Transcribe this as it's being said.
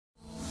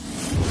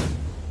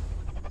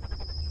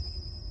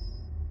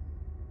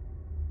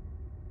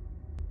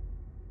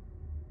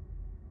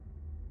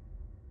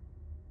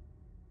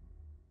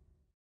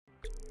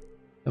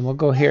And we'll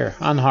go here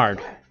on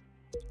hard.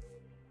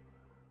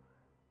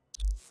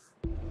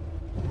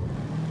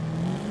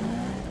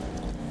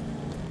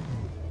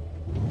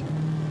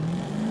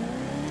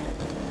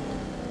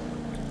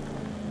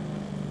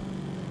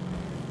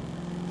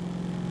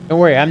 Don't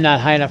worry, I'm not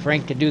high enough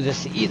rank to do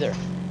this either.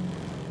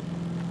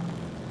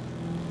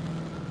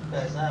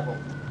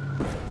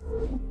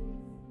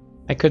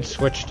 I could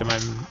switch to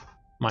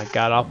my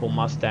god awful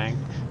Mustang.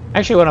 I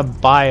actually want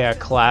to buy a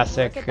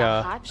classic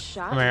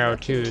Camaro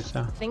too.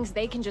 So things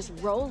they can just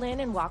roll in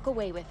and walk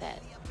away with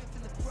it.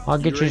 I'll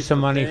get you some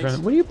money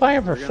from. What are you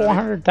buying for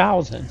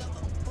 400,000?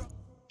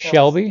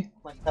 Shelby?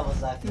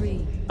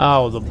 3.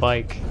 Oh, the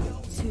bike.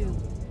 2.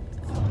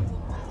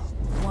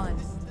 1.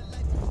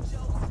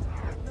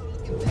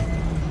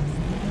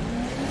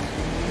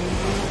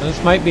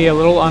 This might be a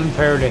little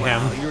unfair to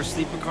him. Your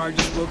sleeper car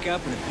just woke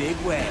up in a big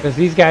way. Because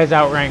these guys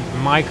outranked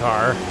my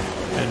car,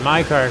 and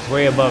my car is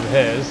way above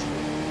his.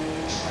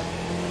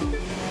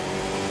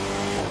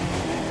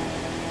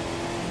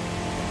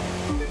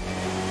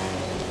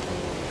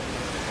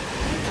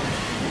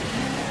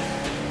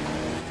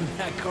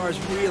 That car's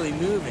really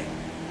moving.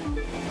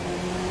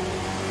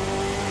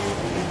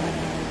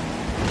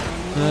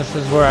 And this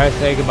is where I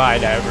say goodbye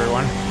to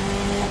everyone.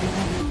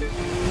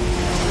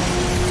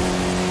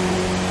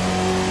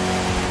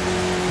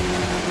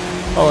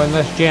 Oh,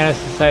 unless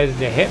Janice decides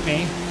to hit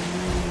me.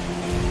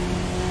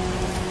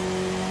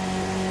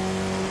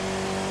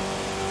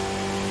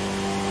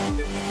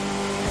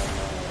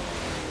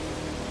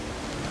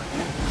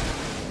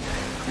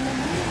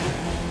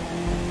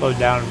 Slowed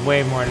down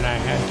way more than I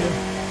had to.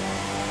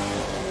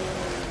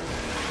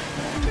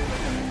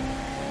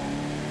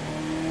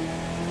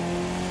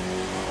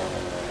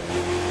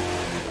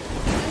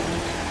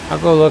 I'll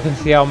go look and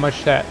see how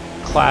much that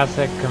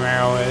classic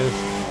Camaro is.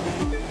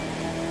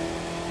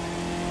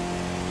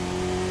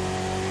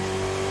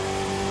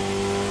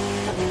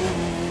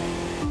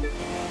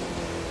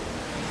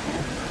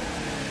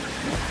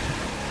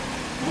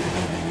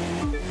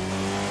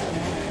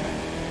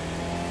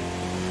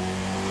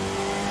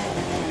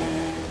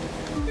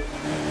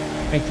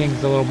 Make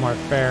things a little more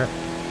fair.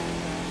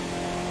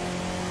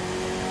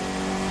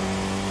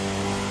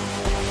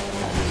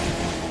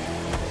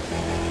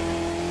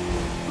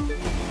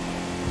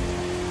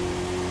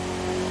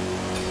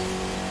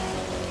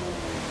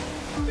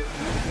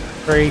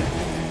 Tree.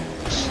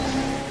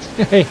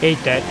 I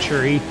hate that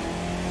tree.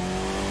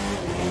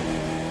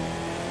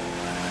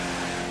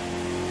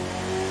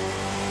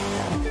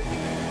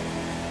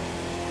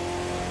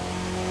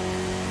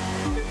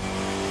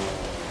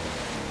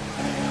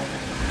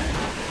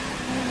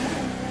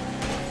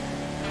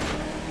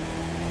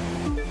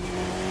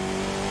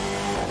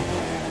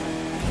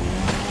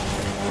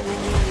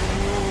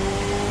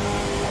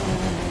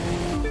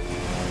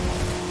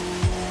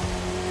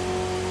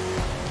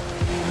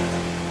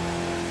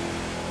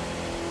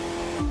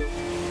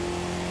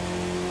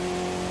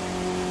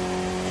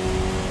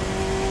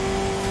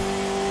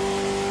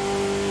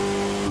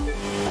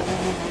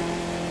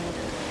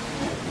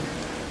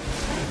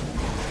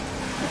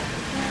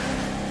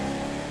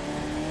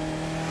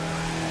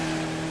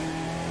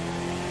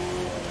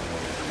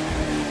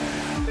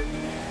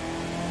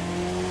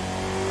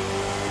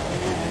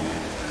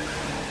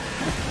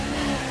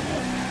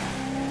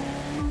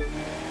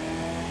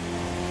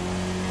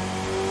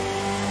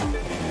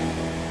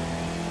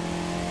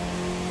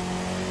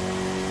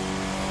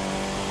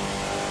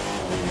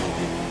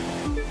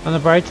 On the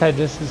bright side,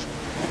 this is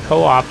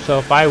co-op, so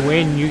if I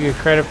win, you get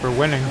credit for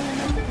winning.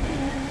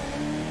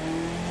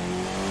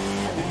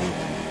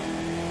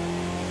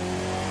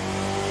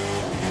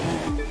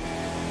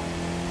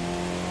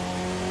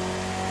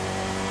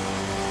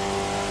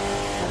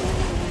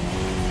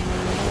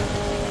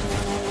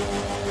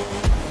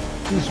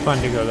 It's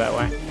fun to go that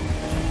way.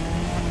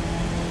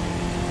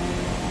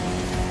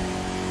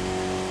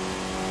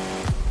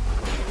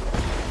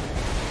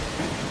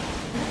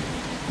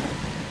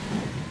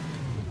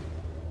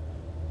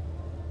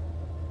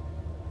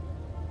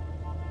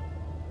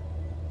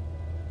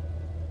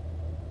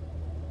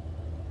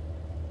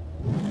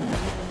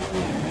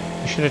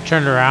 Should have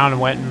turned around and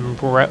went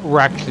and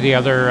wrecked the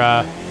other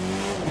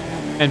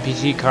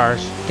NPC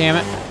cars. Damn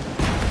it.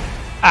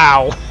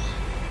 Ow.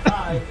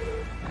 I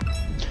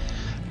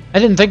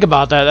didn't think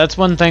about that. That's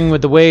one thing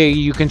with the way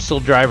you can still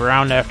drive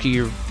around after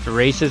the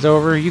race is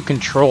over. You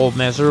control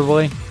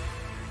miserably.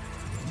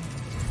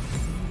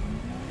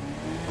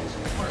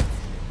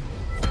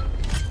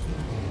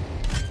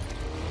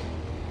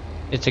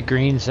 It's a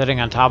green sitting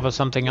on top of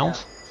something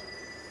else.